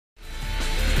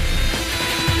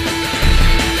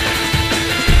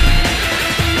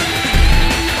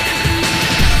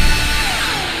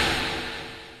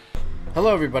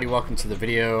Hello everybody, welcome to the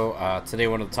video. Today I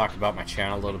wanted to talk about my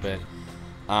channel a little bit.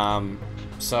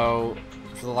 So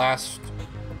for the last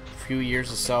few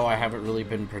years or so, I haven't really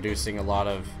been producing a lot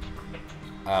of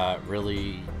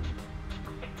really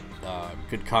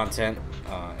good content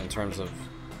in terms of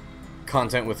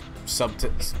content with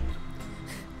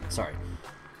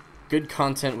good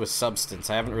content with substance.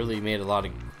 I haven't really made a lot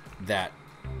of that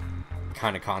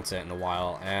kind of content in a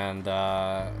while, and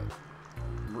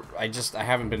I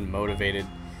haven't been motivated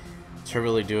to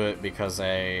really do it because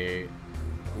I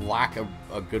lack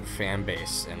a good fan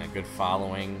base and a good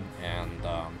following, and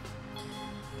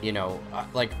you know,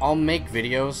 like, I'll make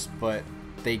videos but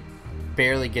they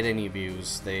barely get any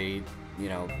views. They, you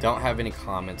know, don't have any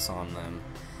comments on them,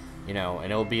 you know,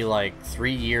 and it'll be like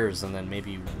 3 years and then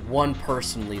maybe one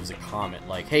person leaves a comment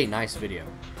like, hey, nice video,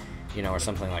 you know, or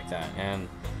something like that. And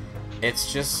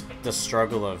it's just the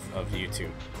struggle of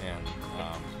YouTube, and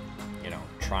you know,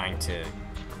 trying to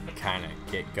kind of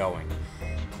get going.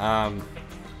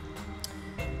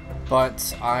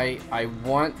 But I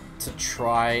want to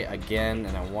try again,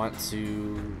 and I want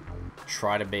to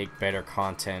try to make better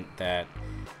content that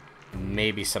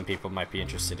maybe some people might be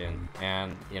interested in.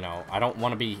 And, you know, I don't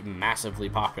want to be massively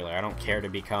popular. I don't care to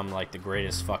become like the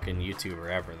greatest fucking YouTuber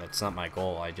ever. That's not my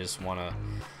goal. I just want to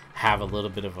have a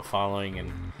little bit of a following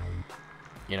and,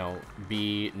 you know,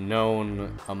 be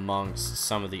known amongst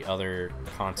some of the other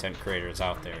content creators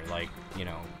out there, like, you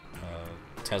know,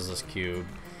 Tesla's Cube,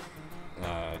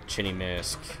 Chinny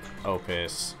Misk,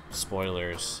 Opus,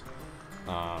 Spoilers,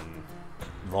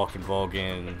 Vulcan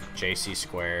Volgan, JC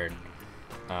Squared,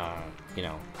 you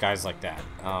know, guys like that.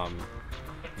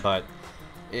 But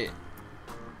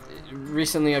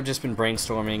recently I've just been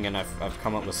brainstorming, and I've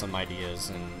come up with some ideas,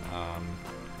 and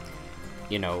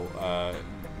you know,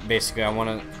 basically I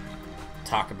want to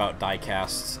talk about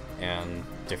diecasts and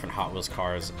different Hot Wheels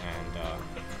cars,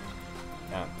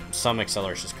 and some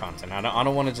Acceleracers content. I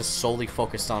don't want to just solely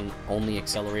focus on only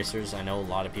Acceleracers. I know a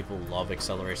lot of people love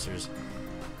Acceleracers.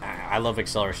 I love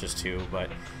Acceleracers too, but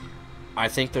I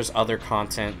think there's other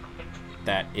content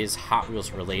that is Hot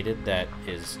Wheels related that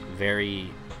is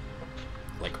very,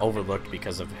 like, overlooked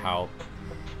because of how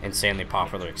insanely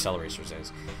popular Acceleracers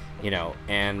is, you know.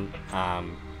 And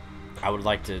I would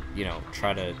like to, you know,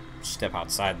 try to step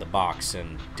outside the box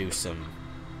and do some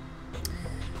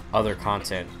other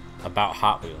content about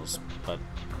Hot Wheels, but,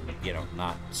 you know,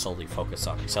 not solely focus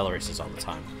on Acceleracers all the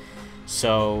time.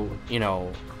 So, you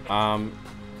know,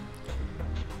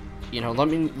 let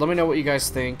me know what you guys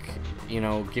think. You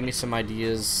know, give me some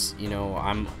ideas. You know,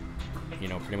 I'm, you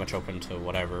know, pretty much open to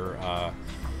whatever.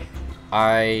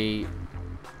 I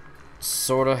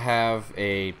sort of have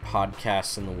a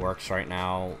podcast in the works right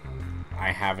now.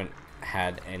 I haven't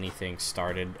had anything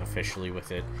started officially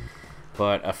with it,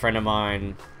 but a friend of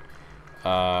mine,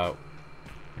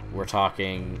 we're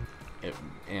talking,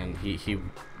 and he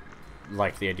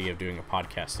liked the idea of doing a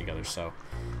podcast together, so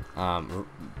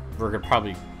we're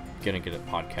probably gonna get a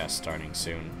podcast starting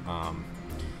soon.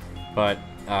 But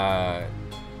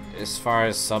as far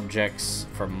as subjects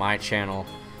for my channel,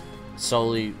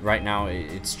 solely right now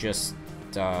it's just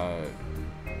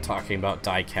talking about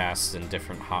diecasts and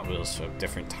different Hot Wheels of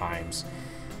different times.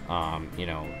 You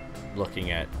know, looking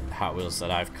at Hot Wheels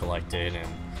that I've collected,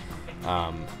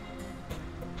 and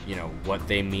you know, what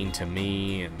they mean to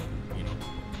me, and, you know,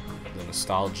 the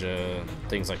nostalgia and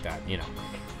things like that, you know.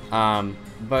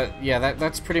 But yeah,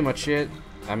 that's pretty much it.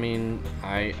 I mean,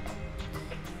 I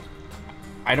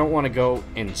don't want to go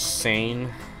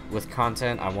insane with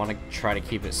content. I want to try to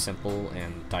keep it simple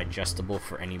and digestible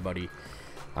for anybody.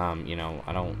 You know,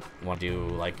 I don't want to do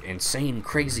like insane,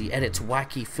 crazy edits,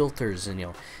 wacky filters, and, you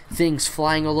know, things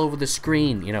flying all over the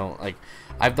screen. You know, like,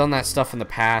 I've done that stuff in the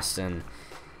past, and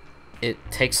it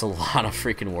takes a lot of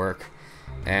freaking work.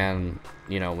 And,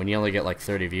 you know, when you only get like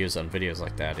 30 views on videos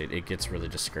like that, it gets really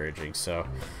discouraging. So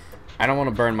I don't want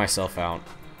to burn myself out,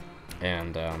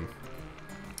 and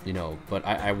you know, but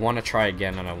I want to try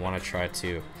again, and I want to try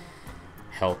to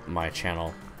help my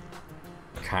channel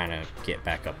kind of get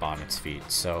back up on its feet.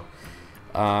 So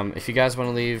if you guys want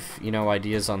to leave, you know,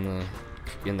 ideas in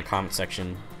the comment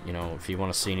section, you know, if you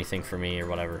want to see anything from me or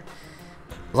whatever,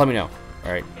 let me know.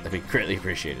 Alright, that'd be greatly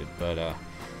appreciated. But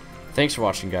thanks for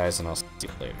watching, guys, and I'll see you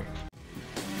later.